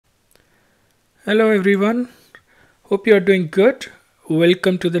Hello everyone, hope you are doing good.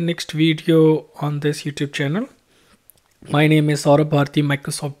 Welcome to the next video on this YouTube channel. My name is Saurabh Bharti,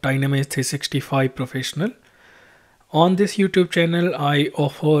 Microsoft Dynamics 365 professional. On this YouTube channel, I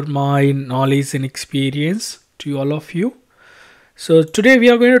offer my knowledge and experience to all of you. So today we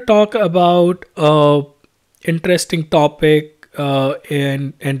are going to talk about a interesting topic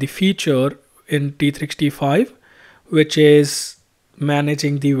and the feature in T365, which is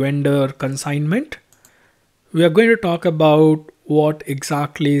managing the vendor consignment. We are going to talk about what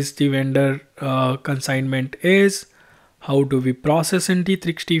exactly is the vendor consignment is, how do we process in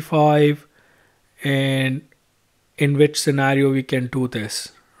T365, and in which scenario we can do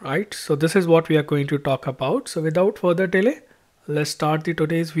this, right? So this is what we are going to talk about. So without further delay, let's start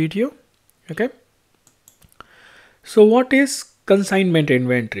today's video. Okay. So what is consignment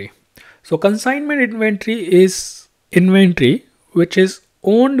inventory? So consignment inventory is inventory which is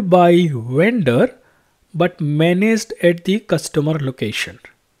owned by vendor but managed at the customer location.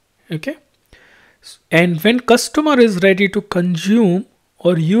 Okay. And when customer is ready to consume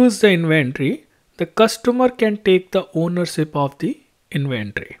or use the inventory, the customer can take the ownership of the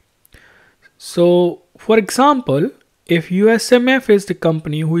inventory. So for example, if USMF is the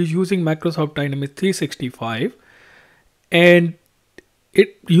company who is using Microsoft Dynamics 365 and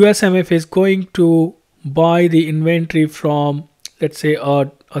USMF is going to buy the inventory from, let's say,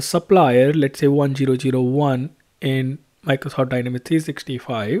 a supplier, let's say 1001 in Microsoft Dynamics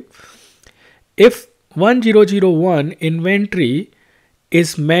 365. If 1001 inventory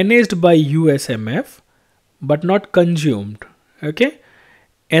is managed by USMF but not consumed, okay,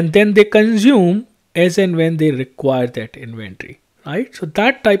 and then they consume as and when they require that inventory, right? So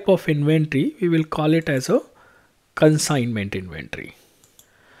that type of inventory, we will call it as a consignment inventory.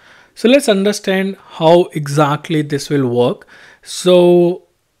 So let's understand how exactly this will work. So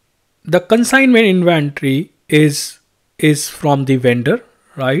the consignment inventory is from the vendor,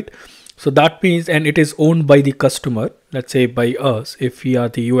 right? So that means, and it is owned by the customer, let's say by us, if we are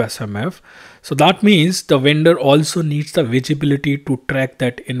the USMF. So that means the vendor also needs the visibility to track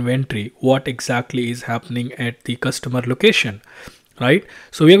that inventory, what exactly is happening at the customer location, right?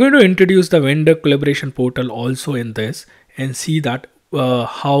 So we are going to introduce the vendor collaboration portal also in this and see that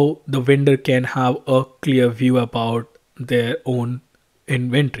how the vendor can have a clear view about their own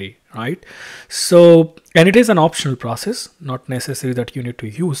inventory, right? So, and it is an optional process, not necessary that you need to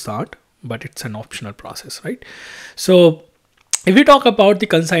use that, but it's an optional process, right? So if we talk about the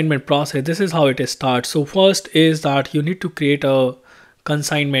consignment process, this is how it starts. So first is that you need to create a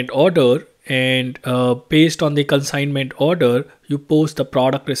consignment order, and based on the consignment order, you post the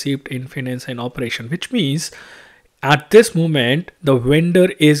product received in finance and operation, which means at this moment, the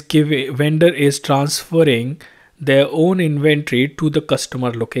vendor is transferring their own inventory to the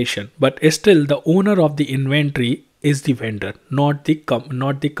customer location, but still the owner of the inventory is the vendor, not the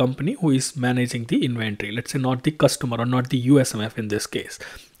company who is managing the inventory. Let's say not the customer or not the USMF in this case,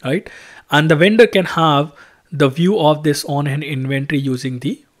 right? And the vendor can have the view of this on an inventory using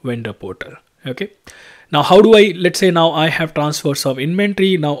the vendor portal. Okay. Now, how do let's say now I have transfers of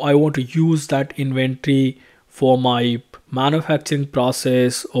inventory. Now I want to use that inventory for my manufacturing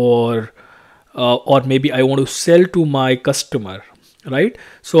process, or maybe I want to sell to my customer, right?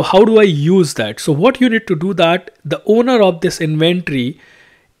 So how do I use that? So what you need to do, that the owner of this inventory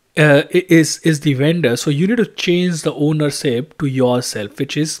is the vendor. So you need to change the ownership to yourself,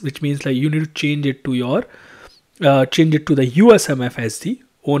 which means like you need to change it to your change it to the USMF as the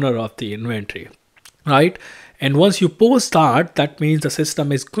owner of the inventory, right? And once you post that, that means the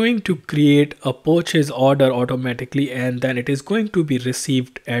system is going to create a purchase order automatically, and then it is going to be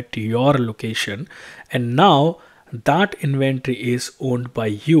received at your location. And now that inventory is owned by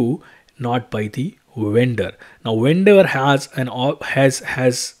you, not by the vendor. Now vendor has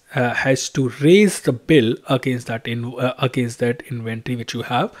to raise the bill against that inventory which you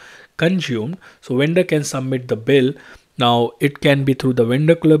have consumed. So vendor can submit the bill. Now it can be through the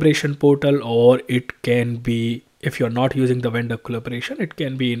vendor collaboration portal, or it can be, if you're not using the vendor collaboration, it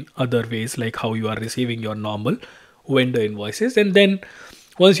can be in other ways, like how you are receiving your normal vendor invoices. And then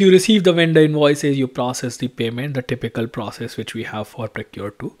once you receive the vendor invoices, you process the payment, the typical process which we have for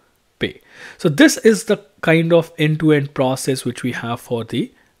procure to pay. So this is the kind of end-to-end process which we have for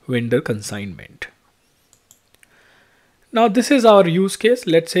the vendor consignment. Now this is our use case.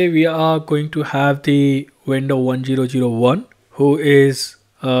 Let's say we are going to have the vendor 1001 who is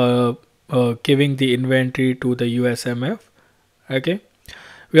giving the inventory to the USMF. Okay,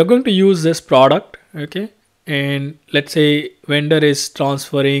 we are going to use this product. Okay, and let's say vendor is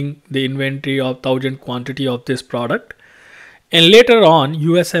transferring the inventory of 1000 quantity of this product, And later on,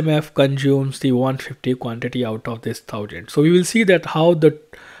 USMF consumes the 150 quantity out of this 1000. So we will see that how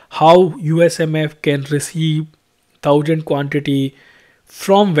USMF can receive 1000 quantity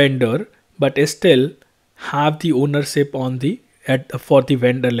from vendor, but still have the ownership on the for the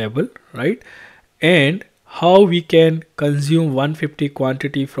vendor level, right? And how we can consume 150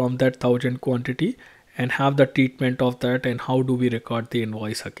 quantity from that 1000 quantity and have the treatment of that, and how do we record the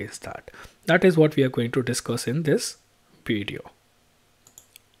invoice against that. That is what we are going to discuss in this video.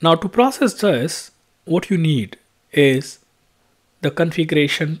 Now to process this, what you need is the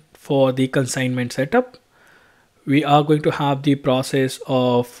configuration for the consignment setup. We are going to have the process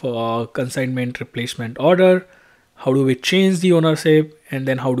of consignment replacement order. How do we change the ownership, and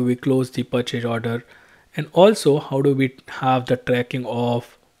then how do we close the purchase order, and also how do we have the tracking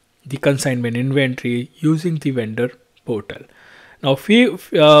of the consignment inventory using the vendor portal. Now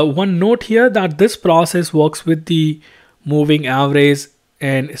one note here that this process works with the moving average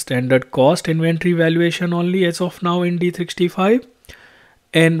and standard cost inventory valuation only as of now in D365.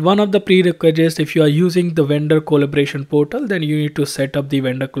 And one of the prerequisites, if you are using the vendor collaboration portal, then you need to set up the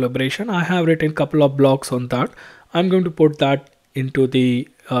vendor collaboration. I have written a couple of blogs on that. I'm going to put that into the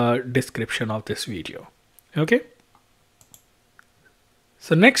description of this video. Okay.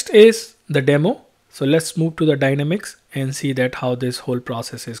 So next is the demo. So let's move to the dynamics and see that how this whole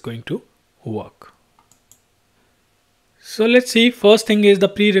process is going to work. So let's see, first thing is the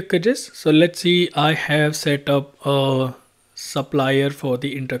prerequisites. So let's see, I have set up a supplier for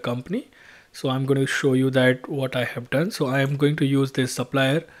the intercompany. So I'm going to show you that what I have done. So I am going to use this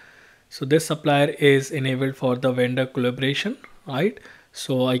supplier. So this supplier is enabled for the vendor collaboration, right?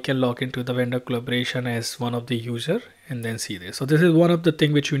 So I can log into the vendor collaboration as one of the user and then see this. So this is one of the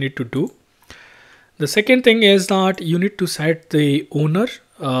thing which you need to do. The second thing is that you need to set the owner.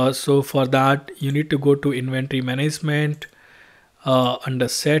 So for that you need to go to inventory management. Under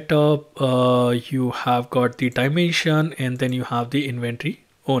setup, you have got the dimension, and then you have the inventory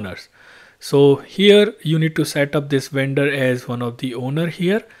owners. So here you need to set up this vendor as one of the owner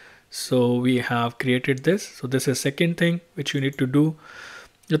here. So we have created this. So this is second thing which you need to do.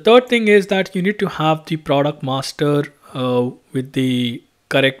 The third thing is that you need to have the product master with the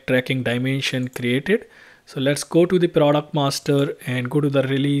correct tracking dimension created. So let's go to the product master and go to the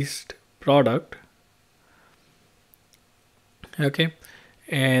released product. Okay,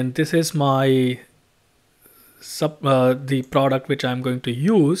 and this is my the product which I'm going to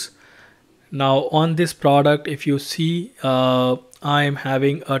use. Now on this product, if you see, I am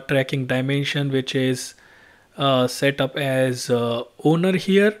having a tracking dimension which is set up as owner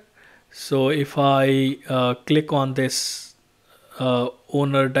here. So if I click on this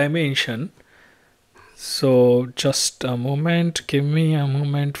owner dimension, so just a moment, give me a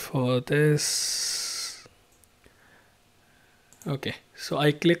moment for this. Okay, so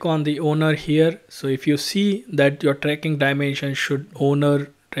I click on the owner here. So if you see that your tracking dimension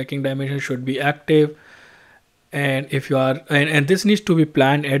tracking dimension should be active, and if you are and this needs to be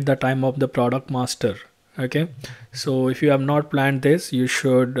planned at the time of the product master. Okay, so if you have not planned this, you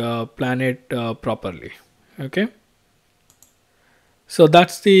should plan it properly. Okay, so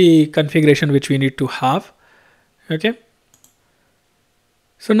that's the configuration which we need to have. Okay,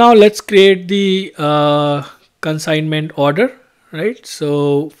 so now let's create the consignment order. Right,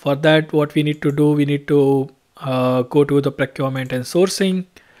 so for that what we need to do, we need to go to the procurement and sourcing,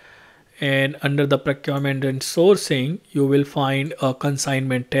 and under the procurement and sourcing you will find a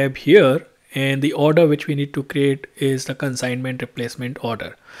consignment tab here, and the order which we need to create is the consignment replacement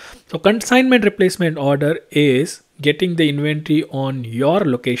order. So consignment replacement order is getting the inventory on your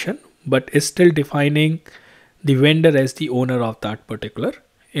location, but is still defining the vendor as the owner of that particular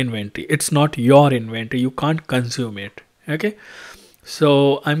inventory. It's not your inventory, you can't consume it. Okay,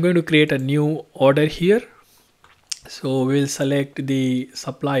 so I'm going to create a new order here. So we'll select the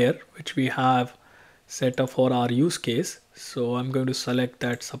supplier which we have set up for our use case. So I'm going to select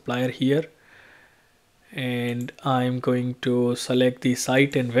that supplier here, and I'm going to select the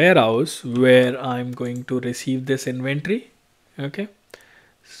site and warehouse where I'm going to receive this inventory. Okay,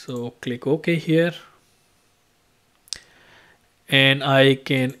 so click OK here, and I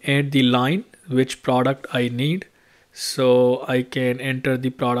can add the line which product I need. So I can enter the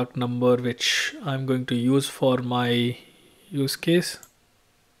product number which I'm going to use for my use case.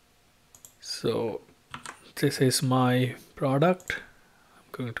 So this is my product. I'm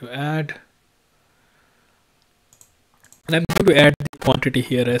going to add, and I'm going to add the quantity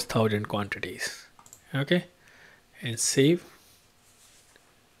here as 1000 quantities. Okay, and save.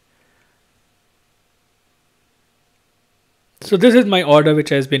 So this is my order which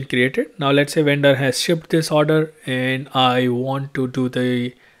has been created. Now let's say vendor has shipped this order and I want to do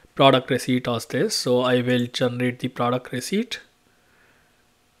the product receipt of this. So I will generate the product receipt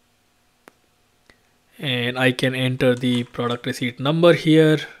and I can enter the product receipt number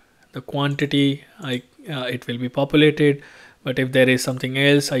here, the quantity, it will be populated. But if there is something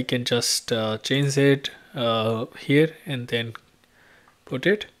else, I can just change it here and then put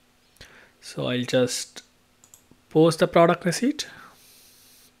it. So I'll just post the product receipt.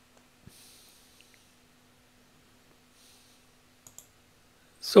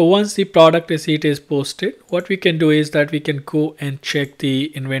 So once the product receipt is posted, what we can do is that we can go and check the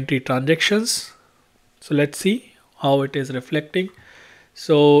inventory transactions. So let's see how it is reflecting.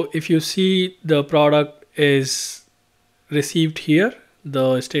 So if you see the product is received here,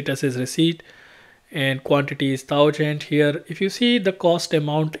 the status is receipt and quantity is 1000 here. If you see, the cost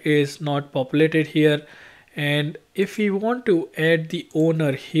amount is not populated here. And if we want to add the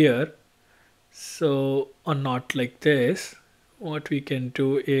owner here, so or not like this, what we can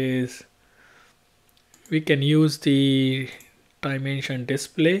do is we can use the dimension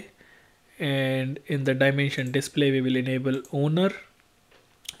display, and in the dimension display we will enable owner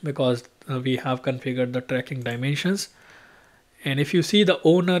because we have configured the tracking dimensions. And if you see the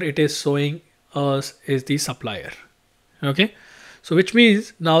owner, it is showing us is the supplier. Okay, so which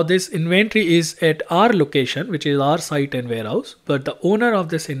means now this inventory is at our location, which is our site and warehouse, but the owner of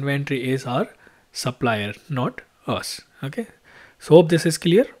this inventory is our supplier, not us. Okay, so hope this is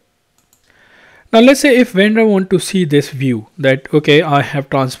clear. Now let's say if vendor want to see this view that, okay, I have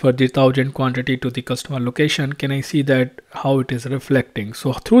transferred the 1000 quantity to the customer location. Can I see that how it is reflecting?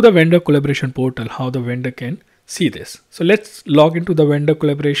 So through the vendor collaboration portal, how the vendor can see this. So let's log into the vendor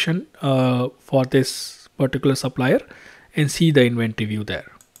collaboration for this particular supplier and see the inventory view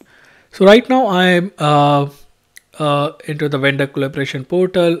there. So right now I'm into the vendor collaboration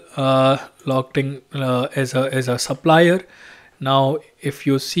portal, logged in as a supplier. Now if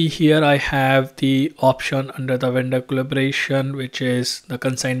you see here, I have the option under the vendor collaboration, which is the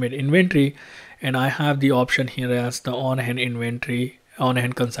consignment inventory, and I have the option here as the on-hand inventory,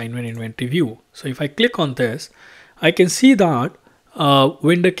 on-hand consignment inventory view. So if I click on this, I can see that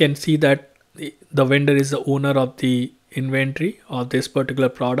vendor can see that the vendor is the owner of the inventory of this particular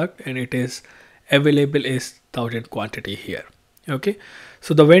product, and it is available is 1000 quantity here. Okay,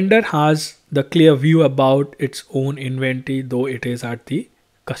 so the vendor has the clear view about its own inventory, though it is at the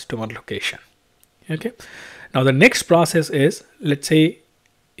customer location. Okay, now the next process is, let's say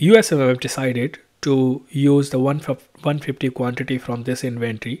USMF decided to use the 150 quantity from this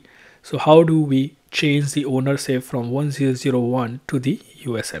inventory. So how do we change the ownership from 1001 to the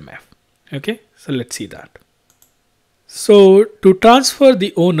USMF? Okay, so let's see that. So to transfer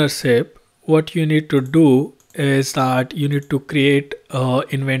the ownership, what you need to do is that you need to create a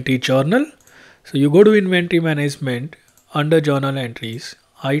inventory journal. So you go to inventory management, under journal entries,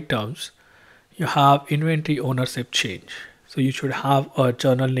 items, you have inventory ownership change. So you should have a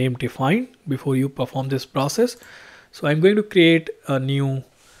journal name defined before you perform this process. So I'm going to create a new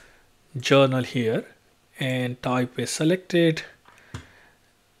journal here and type is selected,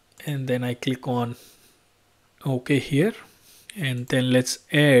 and then I click on OK here, and then let's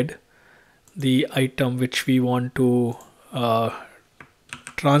add the item which we want to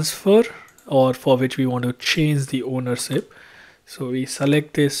transfer or for which we want to change the ownership. So we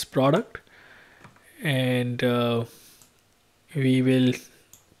select this product and we will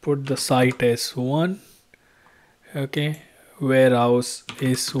put the site as 1. Okay, warehouse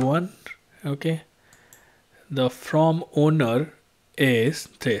is 1. Okay, the from owner is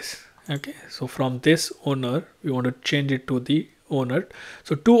this. Okay, so from this owner we want to change it to the owner.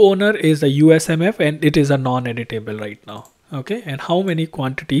 So to owner is the USMF and it is a non-editable right now. Okay, and how many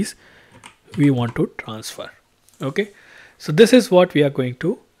quantities we want to transfer. Okay, so this is what we are going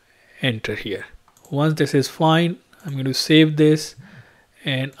to enter here. Once this is fine, I'm going to save this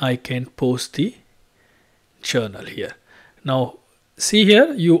and I can post the journal here. Now see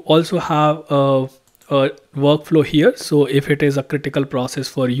here, you also have a workflow here. So if it is a critical process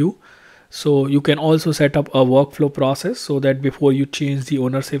for you, so you can also set up a workflow process so that before you change the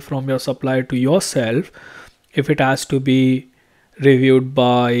ownership from your supplier to yourself, if it has to be reviewed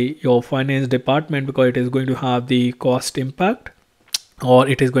by your finance department because it is going to have the cost impact, or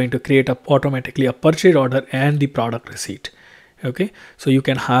it is going to create automatically a purchase order and the product receipt. Okay, so you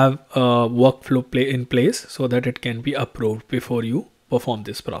can have a workflow in place so that it can be approved before you perform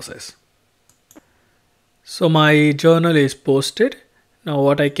this process. So my journal is posted. Now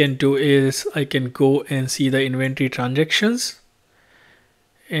what I can do is I can go and see the inventory transactions.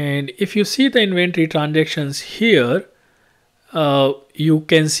 And if you see the inventory transactions here, you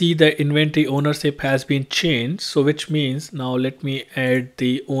can see the inventory ownership has been changed. So which means, now let me add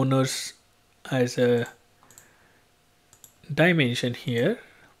the owners as a dimension here.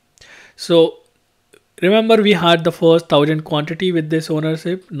 So remember, we had the first 1000 quantity with this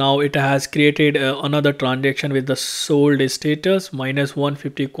ownership. Now it has created another transaction with the sold status minus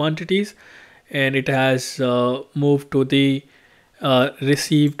 150 quantities, and it has moved to the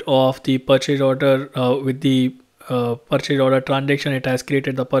received of the purchase order with the purchase order transaction. It has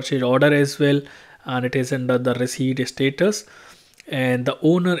created the purchase order as well, and it is under the receipt status, and the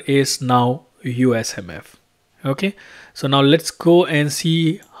owner is now USMF. Okay, so now let's go and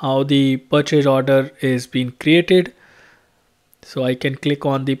see how the purchase order is being created. So I can click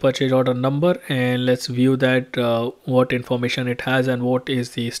on the purchase order number and let's view that what information it has and what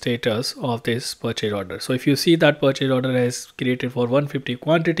is the status of this purchase order. So if you see that purchase order has created for 150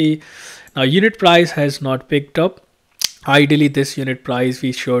 quantity. Now unit price has not picked up. Ideally this unit price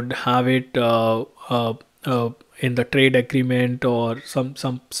we should have it in the trade agreement, or some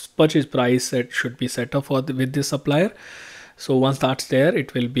purchase price that should be set up for with this supplier. So once that's there,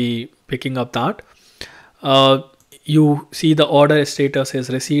 it will be picking up that. You see the order status is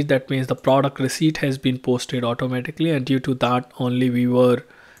received. That means the product receipt has been posted automatically, and due to that only we were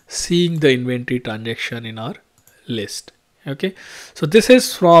seeing the inventory transaction in our list. Okay, so this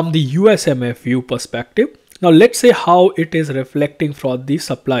is from the USMF view perspective. Now let's say how it is reflecting from the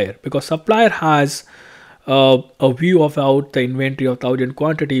supplier, because supplier has a view about the inventory of 1000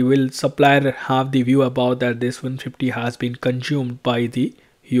 quantity. Will supplier have the view about that this 150 has been consumed by the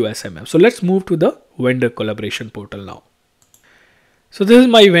USMF? So let's move to the vendor collaboration portal now. So this is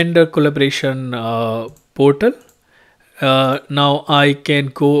my vendor collaboration portal. Now I can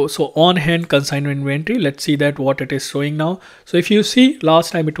go, so on hand consignment inventory, let's see that what it is showing now. So if you see,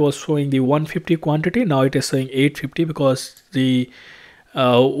 last time it was showing the 150 quantity, now it is showing 850 because the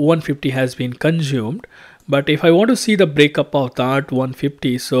 150 has been consumed. But if I want to see the breakup of that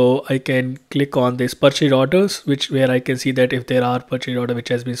 150, so I can click on this purchase orders, where I can see that if there are purchase order which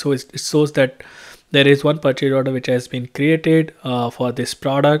has been, so it shows that there is one purchase order which has been created for this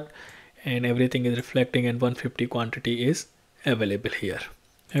product, and everything is reflecting, and 150 quantity is available here.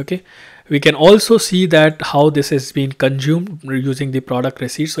 Okay, we can also see that how this has been consumed using the product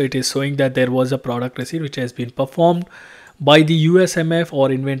receipt. So it is showing that there was a product receipt which has been performed by the USMF, or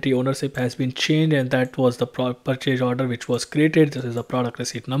inventory ownership has been changed, and that was the purchase order which was created. This is the product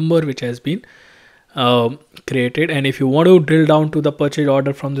receipt number which has been created. And if you want to drill down to the purchase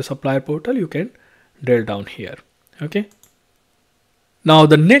order from the supplier portal, you can drill down here. Okay, now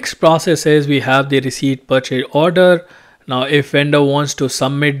the next process is we have the receipt purchase order. Now if vendor wants to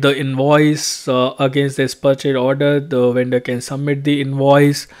submit the invoice against this purchase order, the vendor can submit the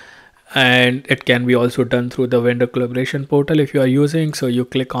invoice, and it can be also done through the vendor collaboration portal if you are using. So you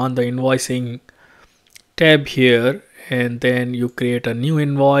click on the invoicing tab here, and then you create a new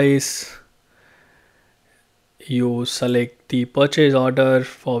invoice. You select the purchase order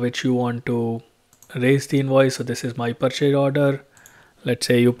for which you want to raise the invoice. So this is my purchase order. Let's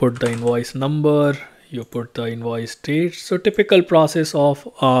say you put the invoice number, you put the invoice date. So typical process of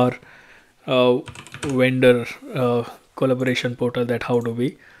our vendor collaboration portal, that how do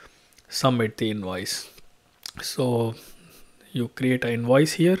we submit the invoice. So you create an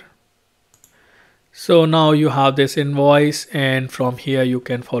invoice here. So now you have this invoice, and from here you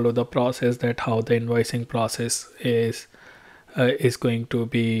can follow the process, that how the invoicing process is going to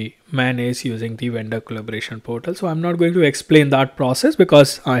be managed using the vendor collaboration portal. So I'm not going to explain that process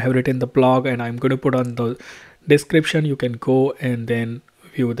because I have written the blog, and I'm going to put on the description. You can go and then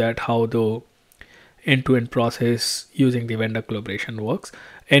view that how the end-to-end process using the vendor collaboration works.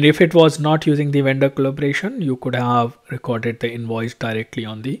 And if it was not using the vendor collaboration, you could have recorded the invoice directly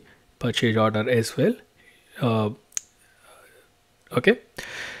on the purchase order as well. Okay.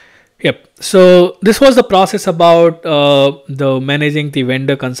 Yep. So this was the process about the managing the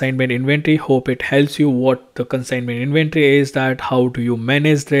vendor consignment inventory. Hope it helps you what the consignment inventory is, that how do you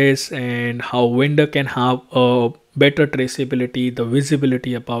manage this, and how vendor can have a better traceability, the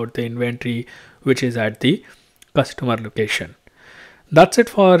visibility about the inventory which is at the customer location. That's it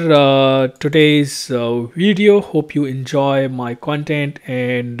for today's video. Hope you enjoy my content,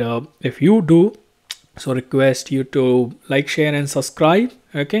 and if you do, so request you to like, share and subscribe.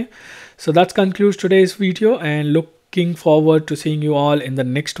 Okay, so that concludes today's video, and looking forward to seeing you all in the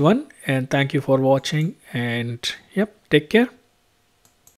next one. And thank you for watching, and yep, take care.